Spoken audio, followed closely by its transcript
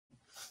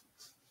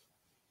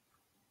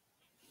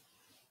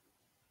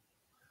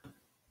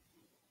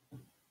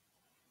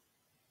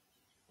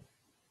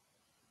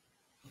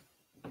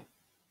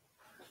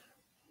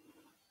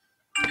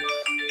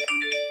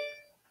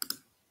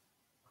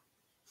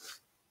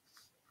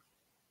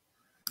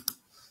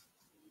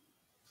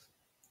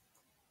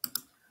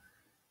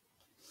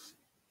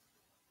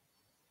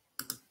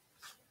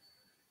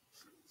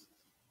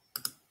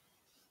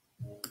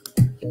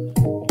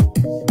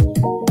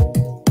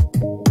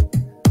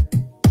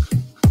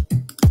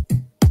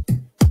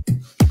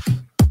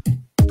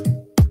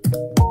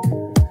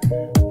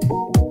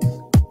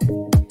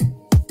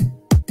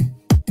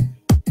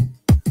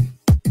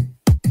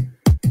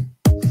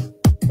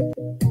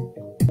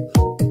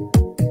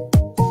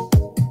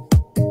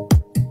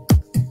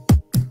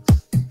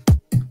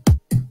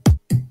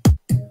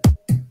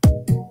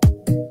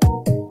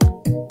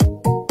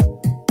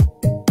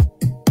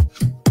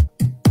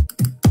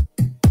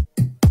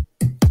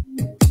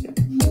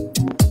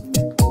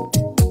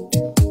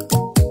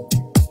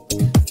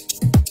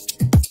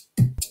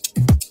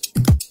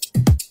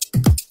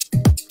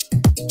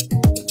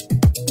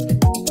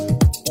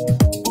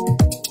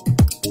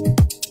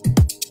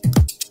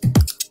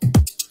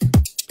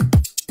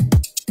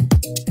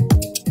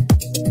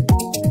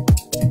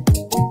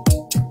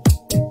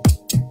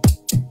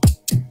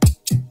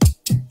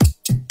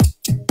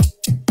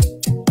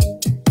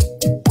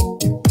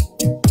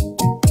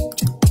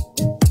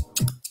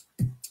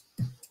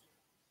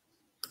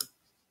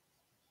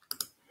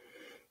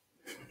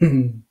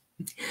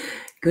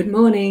Good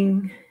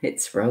morning,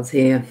 it's Ros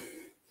here.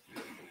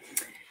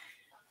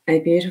 A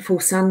beautiful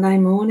Sunday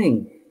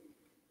morning,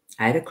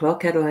 8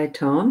 o'clock Adelaide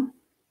time,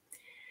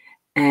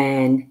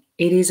 and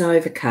it is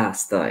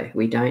overcast though.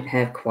 We don't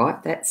have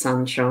quite that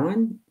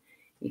sunshine.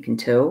 You can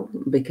tell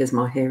because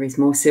my hair is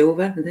more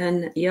silver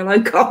than yellow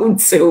gold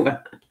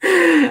silver.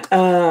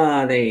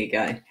 There you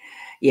go.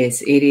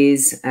 Yes, it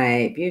is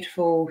a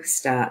beautiful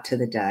start to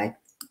the day.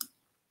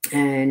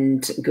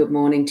 And good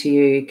morning to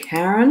you,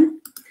 Karen.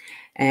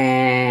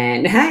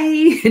 And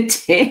hey,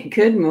 Ted,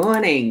 good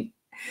morning.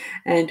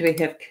 And we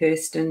have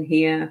Kirsten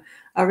here.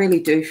 I really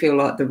do feel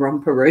like the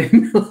romper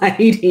room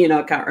lady, and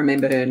I can't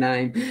remember her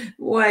name,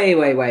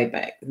 way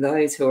back.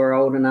 Those who are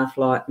old enough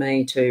like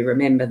me to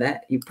remember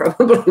that, you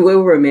probably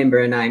will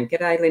remember her name.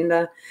 G'day,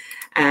 Linda.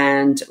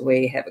 And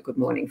we have a good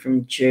morning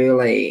from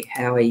Julie.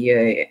 How are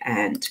you?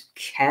 And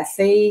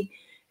Kathy,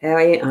 how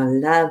are you? I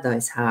love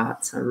those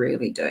hearts. I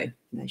really do.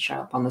 They show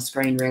up on the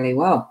screen really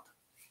well.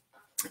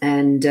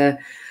 And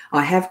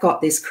I have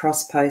got this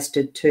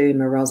cross-posted to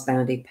my Ros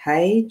Bounty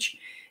page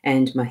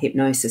and my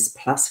Hypnosis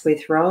Plus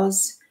with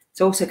Ros.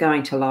 It's also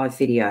going to Live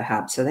Video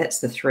Hub. So that's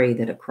the three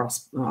that are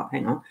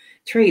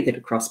three that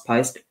are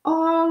cross-posted.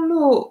 Oh,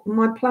 look,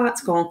 my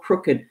plant's gone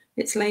crooked.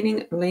 It's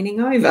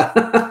leaning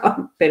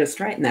over. Better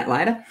straighten that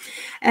later.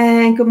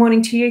 And good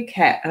morning to you,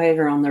 Kat,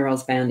 over on the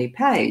Ros Bounty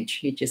page.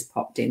 You just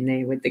popped in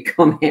there with the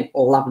comment.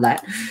 Love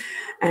that.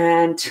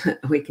 And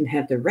we can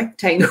have the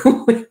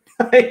rectangle window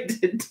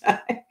today.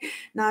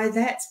 No,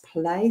 that's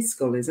Play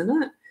School, isn't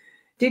it?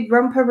 Did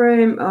Romper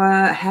Room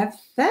have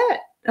that?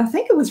 I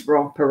think it was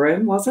Romper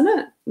Room, wasn't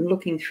it?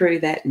 Looking through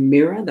that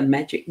mirror, the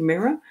magic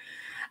mirror.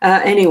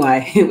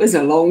 Anyway, it was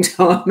a long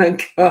time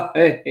ago.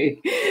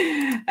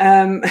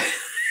 And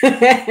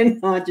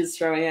I'm just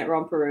throwing out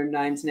Romper Room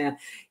names now.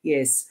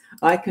 Yes,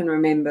 I can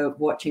remember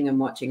watching.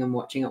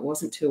 It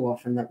wasn't too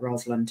often that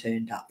Rosalind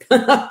turned up,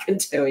 I can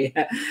tell you.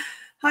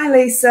 Hi,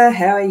 Lisa.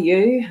 How are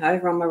you?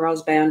 Over on my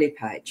Ros Bounty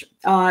page.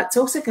 It's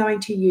also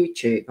going to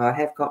YouTube. I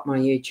have got my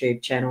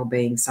YouTube channel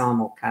being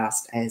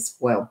simulcast as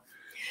well.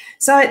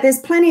 So there's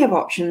plenty of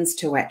options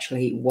to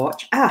actually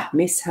watch.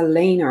 Miss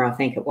Helena, I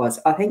think it was.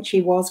 I think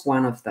she was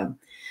one of them.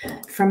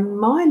 From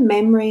my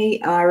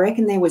memory, I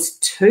reckon there was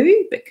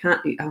two, but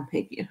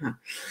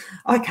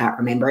I can't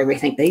remember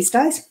everything these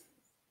days.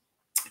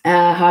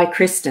 Hi,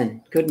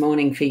 Kristen. Good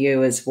morning for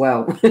you as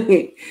well.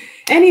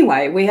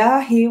 Anyway, we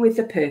are here with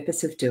the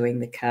purpose of doing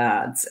the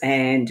cards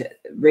and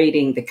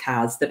reading the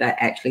cards that are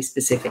actually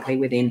specifically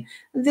within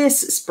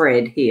this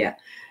spread here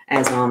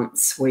as I'm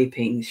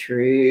sweeping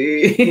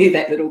through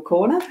that little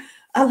corner.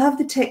 I love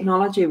the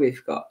technology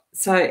we've got.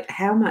 So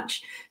how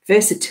much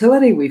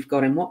versatility we've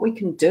got and what we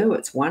can do.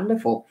 It's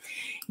wonderful.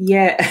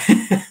 Yeah.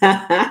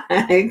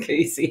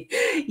 Goosey.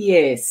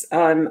 Yes,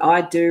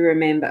 I do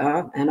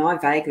remember, and I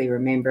vaguely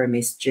remember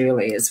Miss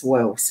Julie as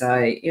well.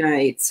 So,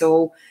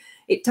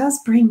 it does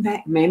bring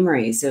back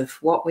memories of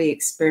what we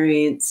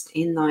experienced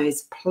in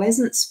those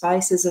pleasant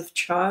spaces of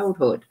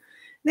childhood.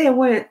 There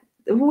were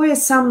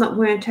some that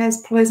weren't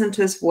as pleasant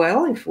as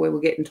well, if we were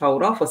getting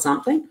told off or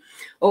something,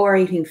 or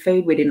eating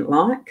food we didn't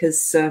like,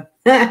 because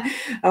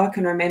I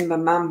can remember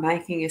Mum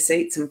making us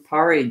eat some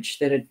porridge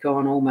that had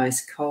gone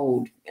almost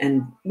cold,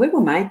 and we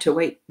were made to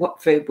eat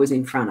what food was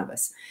in front of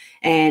us.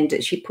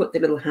 And she put the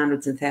little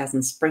hundreds and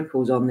thousands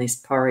sprinkles on this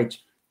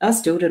porridge. I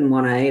still didn't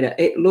want to eat it.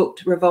 It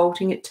looked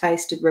revolting. It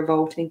tasted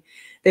revolting.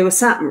 There was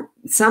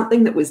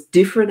something that was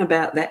different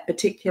about that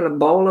particular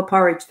bowl of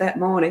porridge that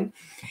morning.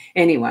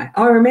 Anyway,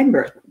 I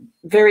remember it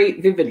very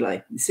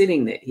vividly,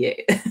 sitting there. Yeah,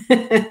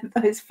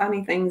 those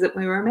funny things that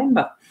we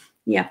remember.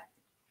 Yeah.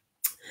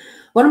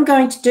 What I'm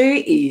going to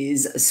do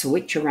is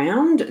switch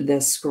around the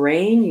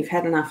screen. You've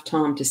had enough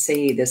time to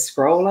see the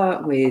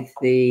scroller with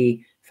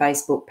the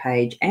Facebook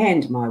page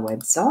and my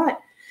website.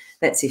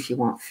 That's if you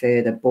want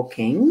further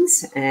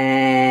bookings,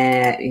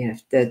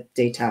 the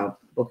detailed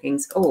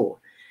bookings. Oh,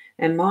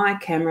 and my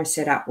camera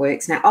setup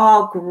works now.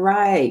 Oh,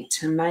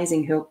 great.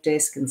 Amazing help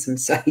desk and some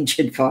sage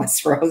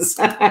advice, Ros.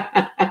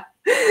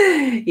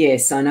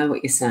 Yes, I know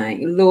what you're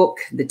saying. Look,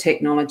 the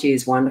technology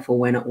is wonderful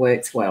when it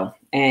works well.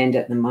 And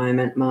at the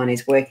moment, mine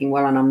is working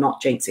well, and I'm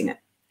not jinxing it.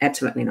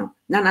 Absolutely not.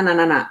 No.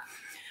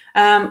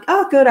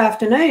 Good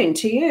afternoon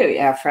to you,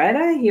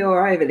 Alfredo.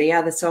 You're over the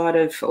other side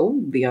of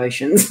all the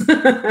oceans.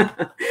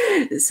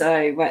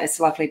 So it's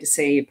lovely to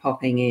see you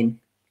popping in.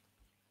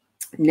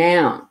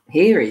 Now,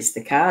 here is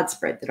the card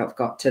spread that I've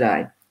got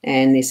today,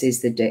 and this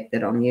is the deck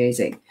that I'm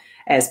using.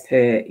 As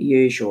per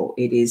usual,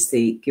 it is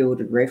the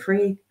Gilded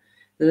Referee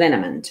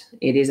Lenormand.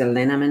 It is a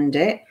Lenormand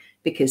deck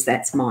because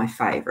that's my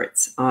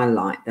favourites. I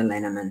like the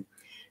Lenormand.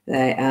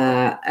 They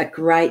are a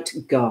great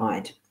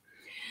guide.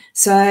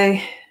 So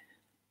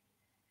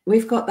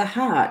we've got the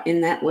heart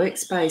in that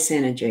workspace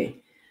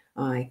energy.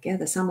 I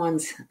gather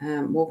someone's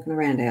walking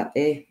around out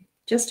there.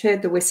 Just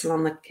heard the whistle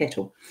on the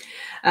kettle.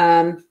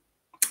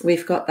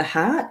 We've got the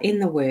heart in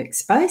the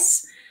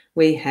workspace.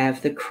 We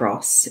have the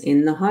cross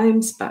in the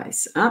home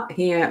space. Up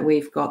here,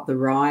 we've got the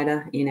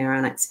rider in our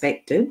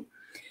unexpected.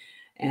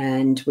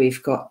 And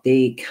we've got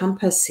the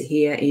compass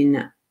here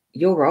in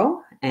your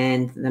role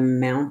and the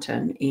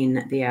mountain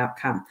in the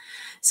outcome.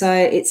 So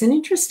it's an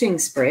interesting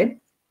spread.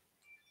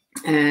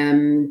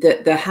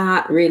 The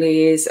heart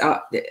really is,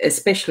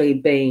 especially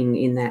being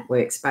in that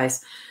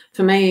workspace.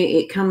 For me,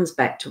 it comes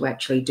back to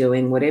actually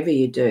doing whatever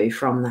you do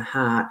from the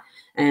heart.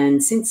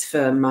 And since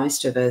for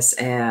most of us,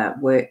 our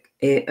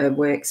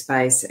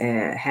workspace,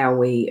 how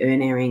we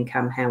earn our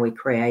income, how we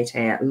create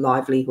our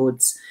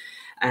livelihoods,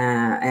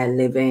 our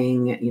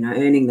living,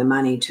 earning the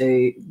money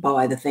to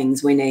buy the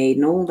things we need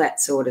and all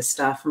that sort of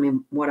stuff. I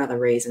mean, what other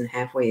reason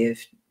have we of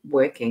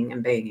working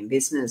and being in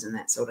business and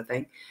that sort of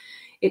thing?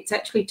 It's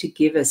actually to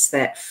give us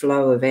that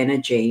flow of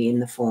energy in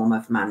the form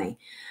of money.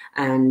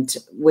 And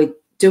we're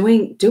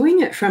doing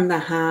it from the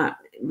heart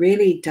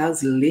really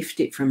does lift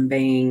it from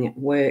being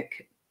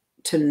work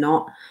to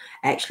not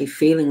actually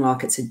feeling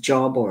like it's a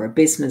job or a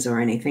business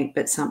or anything,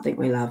 but something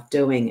we love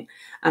doing.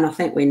 And I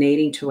think we're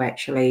needing to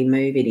actually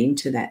move it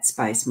into that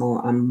space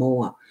more and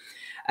more.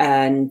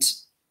 And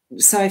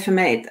so for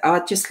me, I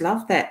just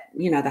love that,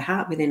 the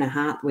heart within a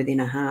heart within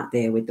a heart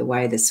there with the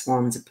way the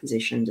swans are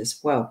positioned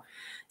as well.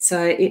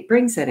 So it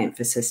brings that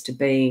emphasis to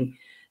being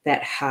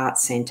that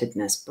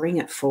heart-centeredness. Bring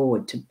it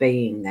forward to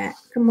being that.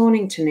 Good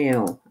morning,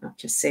 Tanil. I'm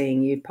just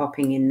seeing you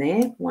popping in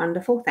there.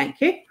 Wonderful. Thank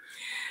you.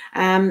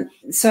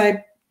 So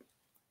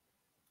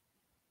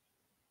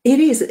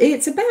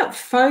it's about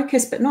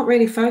focus, but not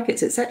really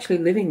focus. It's actually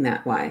living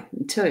that way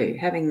too,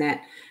 having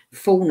that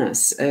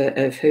fullness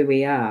of who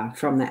we are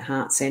from that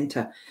heart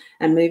center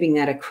and moving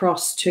that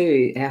across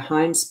to our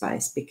home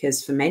space,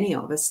 because for many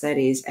of us, that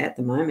is at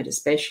the moment,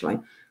 especially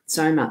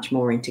so much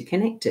more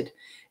interconnected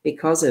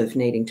because of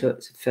needing to,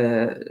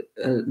 for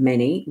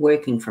many,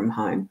 working from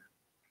home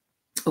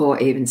or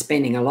even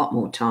spending a lot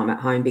more time at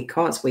home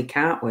because we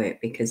can't work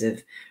because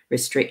of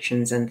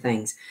restrictions and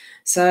things.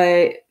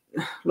 So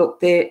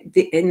look,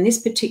 in this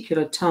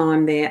particular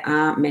time, there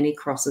are many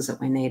crosses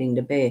that we're needing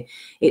to bear.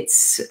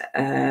 It's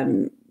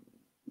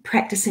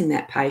practicing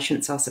that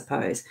patience, I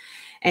suppose.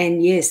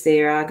 And yes,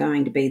 there are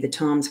going to be the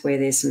times where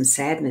there's some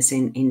sadness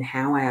in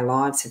how our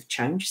lives have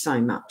changed so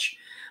much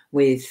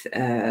with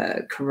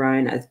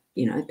corona,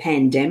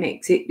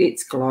 pandemics.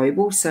 It's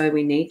global, so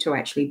we need to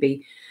actually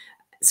be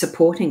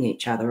supporting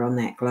each other on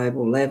that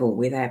global level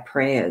with our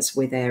prayers,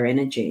 with our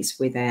energies,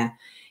 with our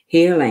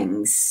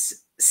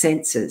healings,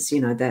 senses,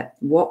 that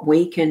what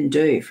we can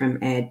do from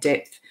our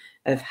depth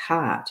of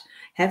heart,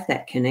 have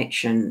that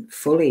connection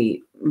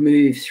fully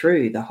move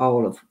through the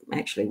whole of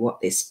actually what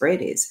this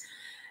spread is.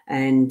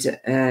 And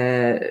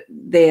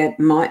there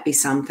might be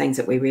some things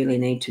that we really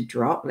need to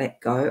drop, let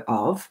go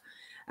of,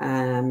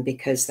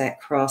 because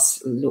that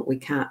cross, look, we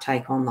can't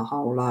take on the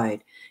whole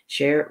load.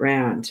 Share it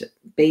round.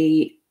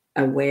 Be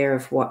aware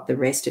of what the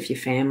rest of your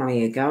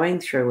family are going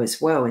through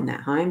as well in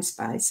that home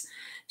space,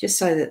 just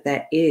so that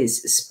that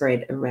is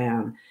spread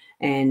around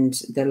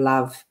and the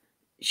love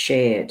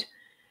shared.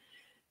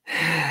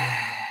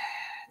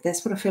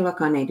 That's what I feel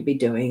like I need to be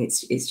doing.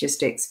 It's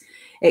just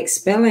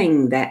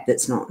expelling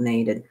that's not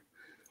needed.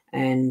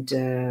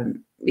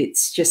 And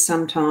it's just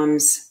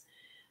sometimes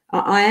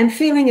I am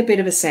feeling a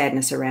bit of a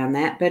sadness around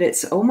that, but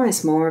it's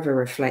almost more of a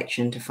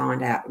reflection to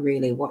find out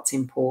really what's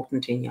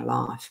important in your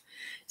life.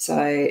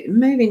 So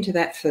move into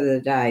that for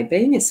the day.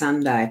 Being a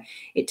Sunday,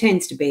 it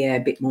tends to be a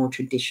bit more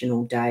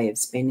traditional day of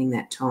spending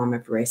that time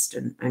of rest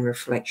and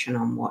reflection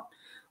on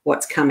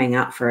what's coming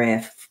up for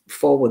our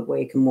forward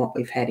week and what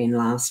we've had in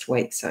last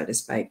week, so to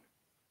speak.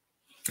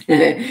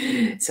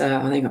 So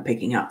I think I'm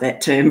picking up that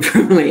term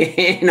from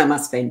Leanne. I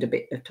must spend a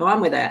bit of time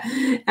with that.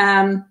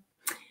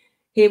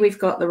 Here we've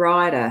got the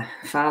rider,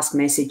 fast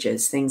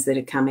messages, things that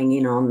are coming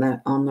in on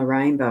the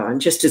rainbow and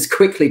just as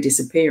quickly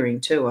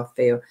disappearing too, I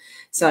feel.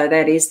 So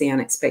that is the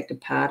unexpected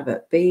part of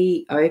it.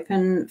 Be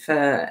open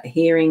for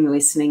hearing,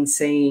 listening,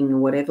 seeing,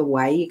 whatever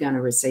way you're going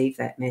to receive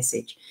that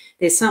message.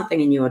 There's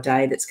something in your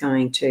day that's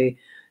going to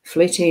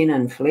flit in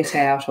and flit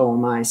out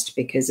almost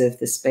because of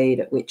the speed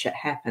at which it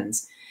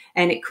happens.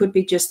 And it could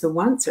be just the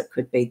once, it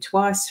could be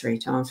twice, 3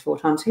 times, 4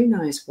 times, who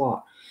knows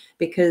what,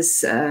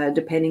 because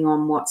depending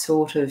on what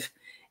sort of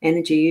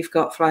energy you've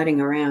got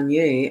floating around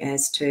you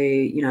as to,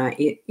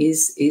 it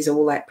is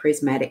all that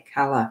prismatic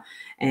color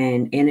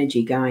and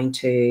energy going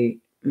to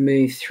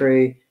move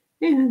through,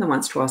 the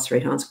once, twice,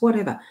 3 times,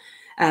 whatever.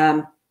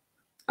 I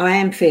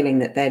am feeling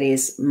that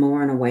is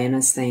more an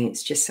awareness thing.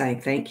 It's just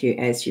saying thank you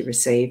as you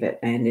receive it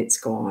and it's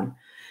gone.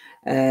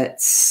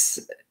 It's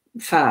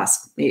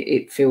fast.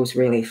 It feels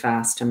really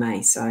fast to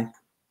me. So,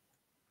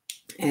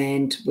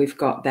 and we've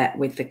got that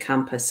with the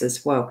compass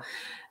as well.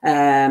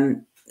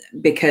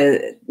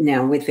 Because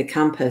now with the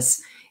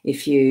compass,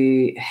 if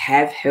you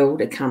have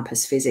held a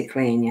compass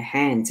physically in your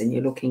hands and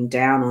you're looking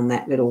down on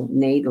that little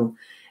needle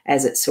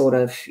as it sort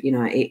of,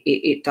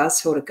 it does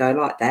sort of go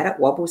like that. It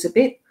wobbles a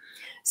bit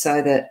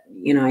so that,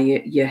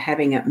 you're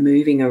having it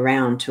moving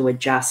around to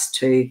adjust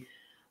to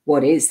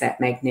what is that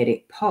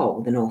magnetic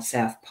pole, the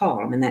north-south pole.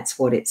 I mean, that's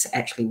what it's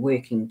actually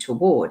working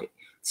toward. It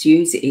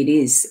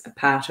is a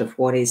part of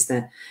what is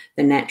the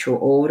natural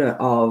order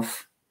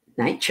of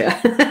nature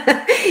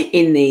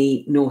in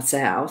the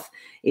north-south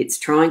It's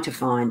trying to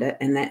find it,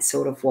 and that's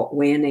sort of what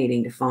we're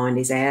needing to find,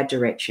 is our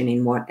direction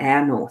in what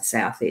our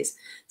north-south is.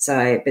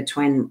 So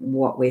between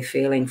what we're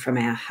feeling from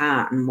our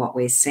heart and what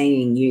we're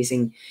seeing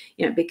using,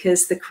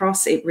 because the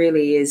cross, it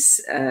really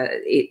is,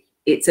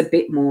 it's a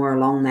bit more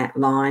along that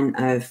line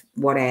of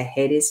what our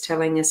head is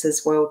telling us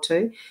as well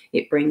too.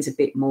 It brings a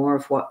bit more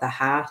of what the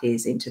heart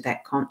is into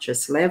that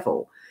conscious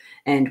level.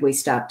 And we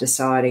start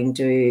deciding,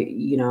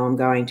 I'm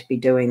going to be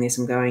doing this,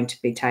 I'm going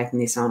to be taking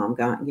this on,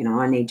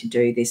 I need to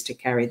do this to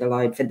carry the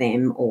load for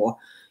them, or,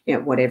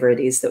 whatever it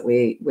is that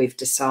we've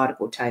decided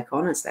we'll take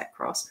on as that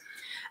cross.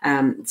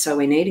 So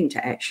we're needing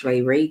to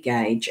actually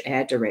re-gauge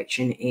our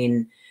direction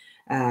in,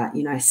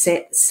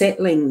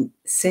 settling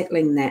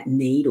that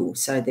needle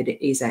so that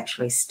it is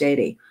actually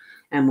steady.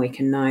 And we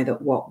can know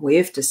that what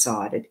we've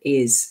decided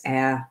is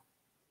our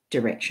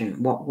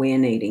direction, what we're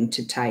needing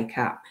to take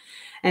up.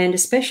 And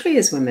especially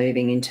as we're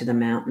moving into the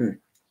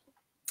mountain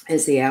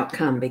as the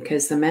outcome,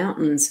 because the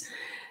mountains,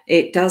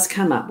 it does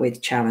come up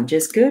with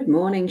challenges. Good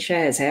morning,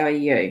 Shaz. How are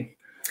you?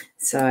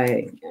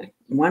 So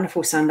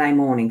wonderful Sunday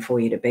morning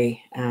for you to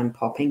be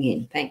popping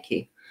in. Thank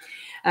you.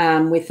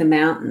 With the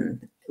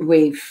mountain,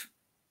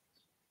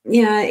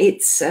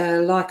 it's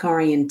like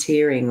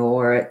orienteering,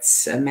 or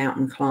it's a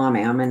mountain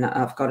climbing. I mean,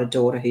 I've got a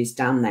daughter who's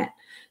done that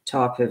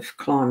type of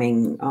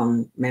climbing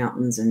on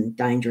mountains and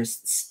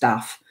dangerous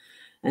stuff,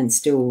 and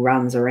still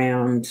runs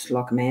around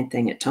like a mad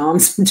thing at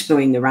times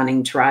doing the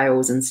running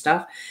trails and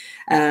stuff.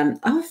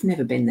 I've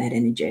never been that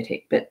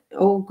energetic, but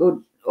all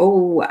good.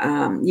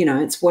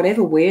 It's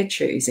whatever we're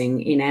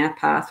choosing in our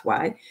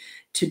pathway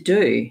to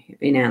do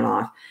in our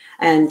life.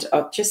 And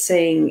I'm just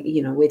seeing,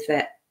 with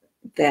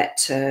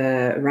that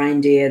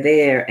reindeer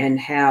there, and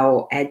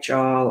how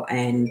agile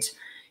and,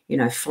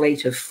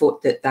 fleet of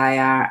foot that they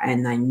are,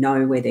 and they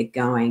know where they're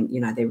going.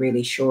 They're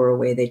really sure of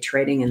where they're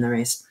treading and the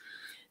rest.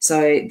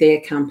 So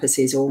their compass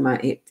is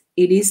almost, it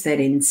is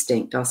that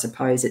instinct, I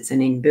suppose. It's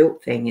an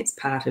inbuilt thing. It's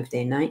part of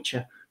their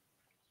nature.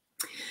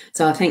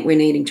 So I think we're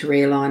needing to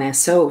realign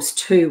ourselves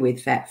too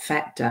with that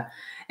factor.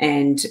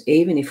 And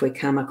even if we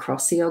come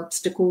across the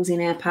obstacles in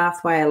our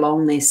pathway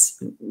along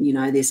this,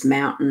 this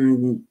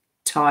mountain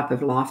type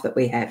of life that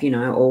we have,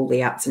 all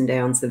the ups and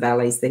downs, the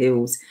valleys, the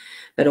hills,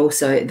 but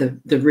also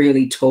the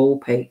really tall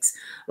peaks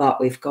like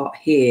we've got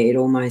here, it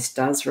almost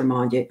does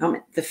remind you. I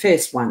mean, the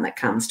first one that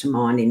comes to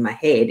mind in my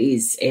head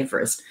is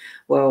Everest.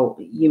 Well,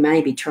 you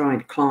may be trying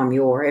to climb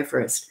your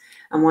Everest,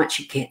 and once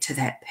you get to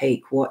that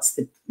peak, what's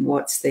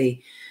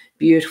the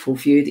beautiful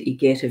view that you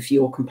get of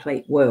your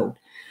complete world?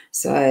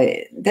 So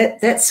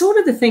that's sort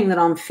of the thing that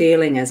I'm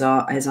feeling as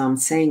I'm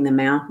seeing the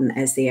mountain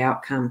as the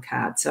outcome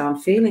card. So I'm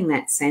feeling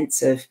that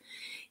sense of,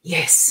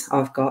 yes,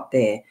 I've got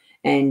there.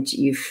 And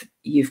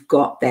you've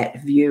got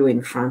that view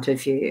in front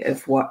of you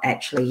of what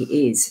actually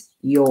is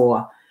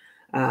your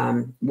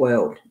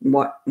world,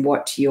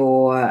 what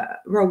your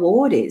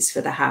reward is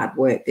for the hard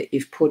work that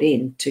you've put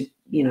in to,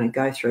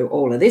 go through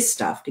all of this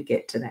stuff to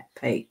get to that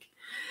peak.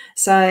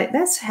 So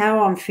that's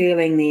how I'm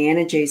feeling the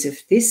energies of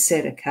this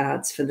set of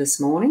cards for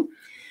this morning.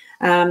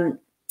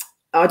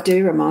 I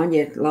do remind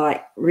you,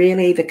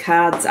 really the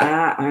cards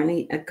are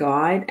only a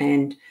guide,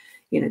 and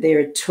they're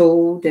a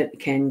tool that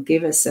can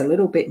give us a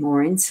little bit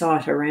more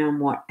insight around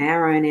what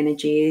our own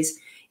energy is.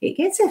 It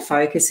gets our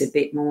focus a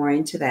bit more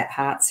into that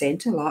heart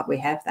center, like we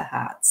have the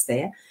hearts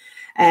there,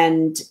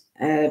 and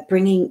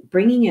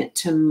bringing it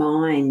to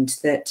mind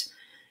that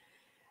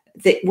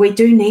we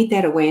do need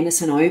that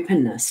awareness and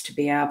openness to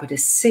be able to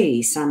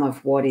see some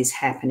of what is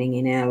happening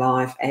in our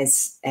life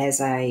as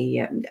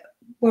a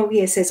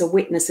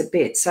witness a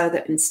bit, so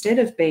that instead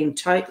of being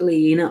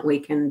totally in it, we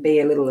can be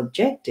a little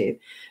objective,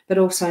 but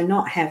also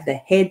not have the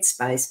head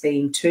space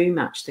being too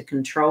much the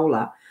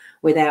controller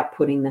without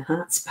putting the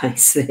heart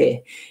space there,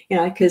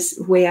 because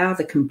we are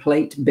the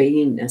complete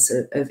beingness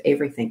of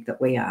everything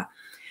that we are.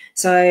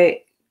 So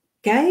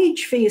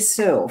gauge for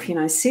yourself,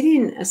 sit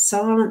in a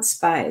silent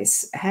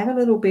space, have a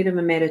little bit of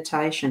a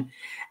meditation.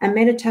 And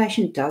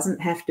meditation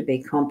doesn't have to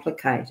be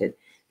complicated.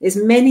 There's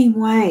many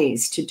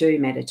ways to do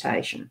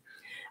meditation.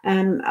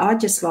 I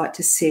just like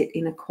to sit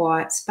in a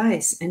quiet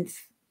space and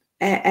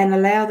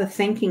allow the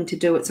thinking to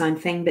do its own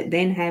thing, but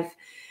then have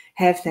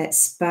that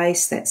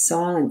space, that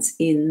silence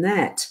in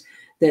that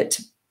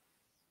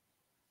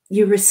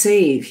you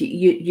receive,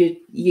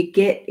 you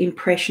get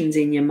impressions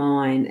in your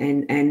mind,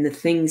 and the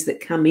things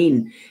that come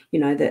in,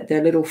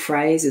 the little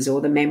phrases or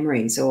the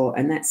memories,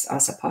 and that's, I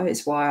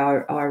suppose,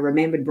 why I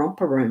remembered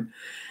Romper Room.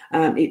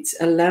 It's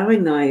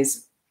allowing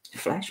those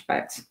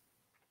flashbacks,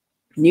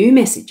 new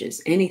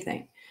messages,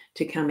 anything,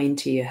 to come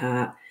into your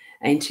heart,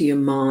 into your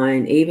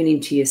mind, even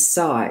into your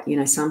sight.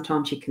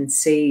 Sometimes you can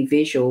see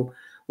visual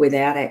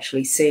without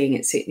actually seeing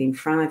it sitting in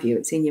front of you.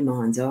 It's in your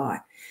mind's eye.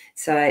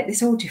 So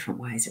there's all different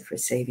ways of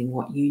receiving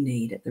what you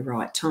need at the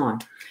right time.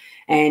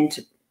 And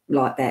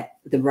like that,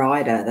 the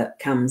rider that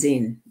comes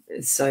in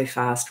so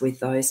fast with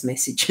those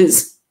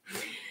messages.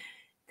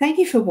 Thank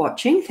you for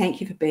watching.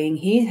 Thank you for being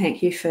here.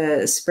 Thank you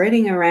for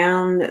spreading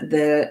around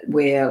that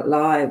we're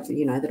live,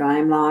 that I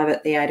am live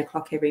at the 8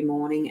 o'clock every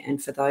morning. And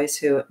for those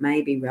who it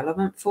may be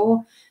relevant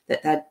for,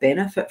 that they'd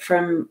benefit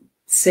from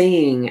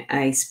seeing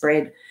a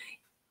spread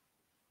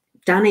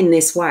done in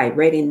this way,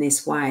 read in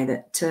this way,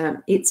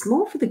 that it's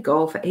more for the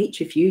goal for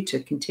each of you to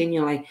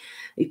continually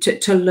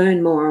to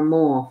learn more and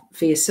more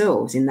for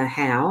yourselves in the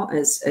how,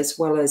 as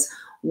well as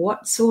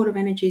what sort of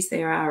energies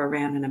there are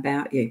around and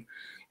about you,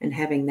 and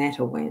having that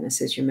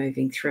awareness as you're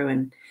moving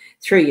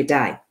through your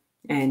day.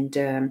 And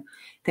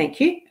thank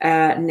you.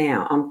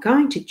 Now I'm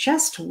going to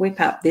just whip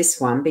up this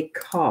one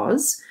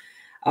because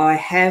I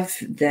have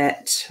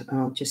that.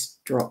 I'll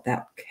just drop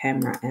that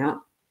camera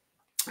out,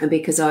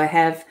 because I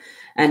have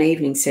an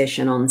evening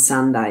session on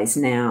Sundays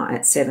now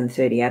at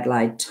 7:30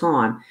 Adelaide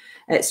time.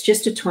 It's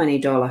just a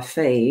 $20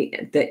 fee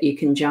that you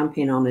can jump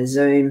in on a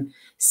Zoom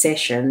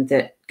session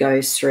that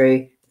goes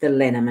through the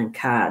Lenormand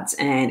cards,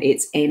 and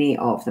it's any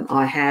of them.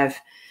 I have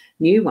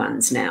new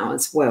ones now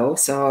as well.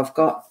 So I've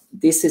got,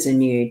 this is a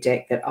new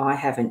deck that I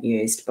haven't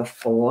used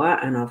before,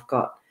 and I've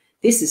got,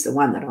 this is the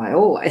one that I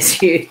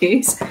always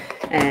use,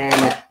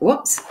 and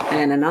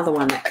and another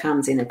one that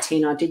comes in a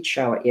tin. I did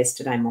show it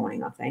yesterday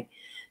morning, I think.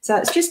 So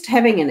it's just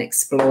having an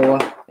explore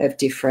of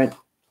different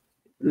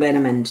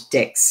Lenormand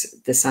decks.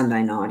 The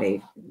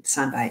Sunday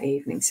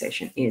evening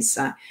session is.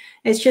 So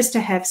it's just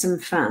to have some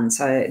fun.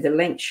 So the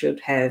link should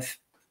have,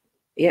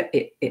 yep,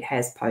 it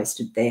has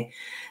posted there.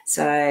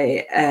 So,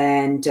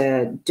 and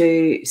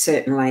do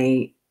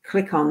certainly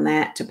click on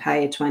that to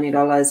pay your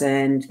 $20,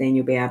 and then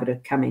you'll be able to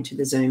come into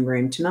the Zoom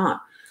room tonight.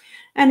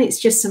 And it's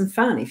just some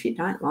fun. If you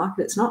don't like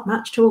it, it's not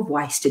much to have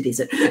wasted, is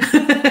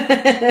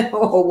it?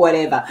 Or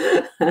whatever.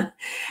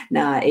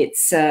 No,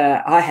 it's,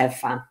 I have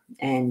fun,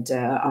 and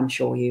I'm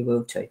sure you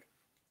will too.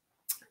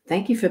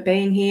 Thank you for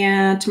being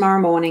here tomorrow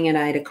morning at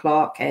 8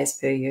 o'clock, as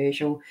per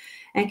usual,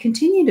 and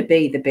continue to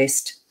be the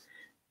best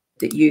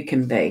that you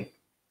can be,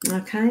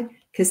 okay?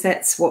 Because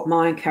that's what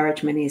my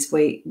encouragement is.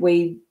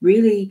 We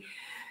really,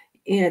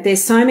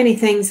 there's so many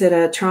things that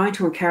are trying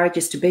to encourage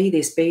us to be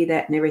this, be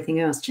that, and everything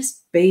else.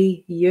 Just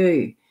be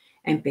you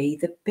and be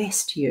the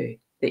best you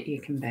that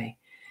you can be.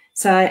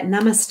 So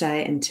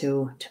namaste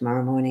until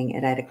tomorrow morning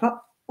at 8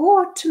 o'clock,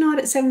 or tonight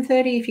at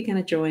 7:30 if you're going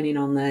to join in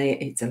on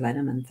the It's a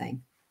Lenormand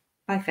thing.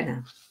 Bye for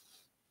now.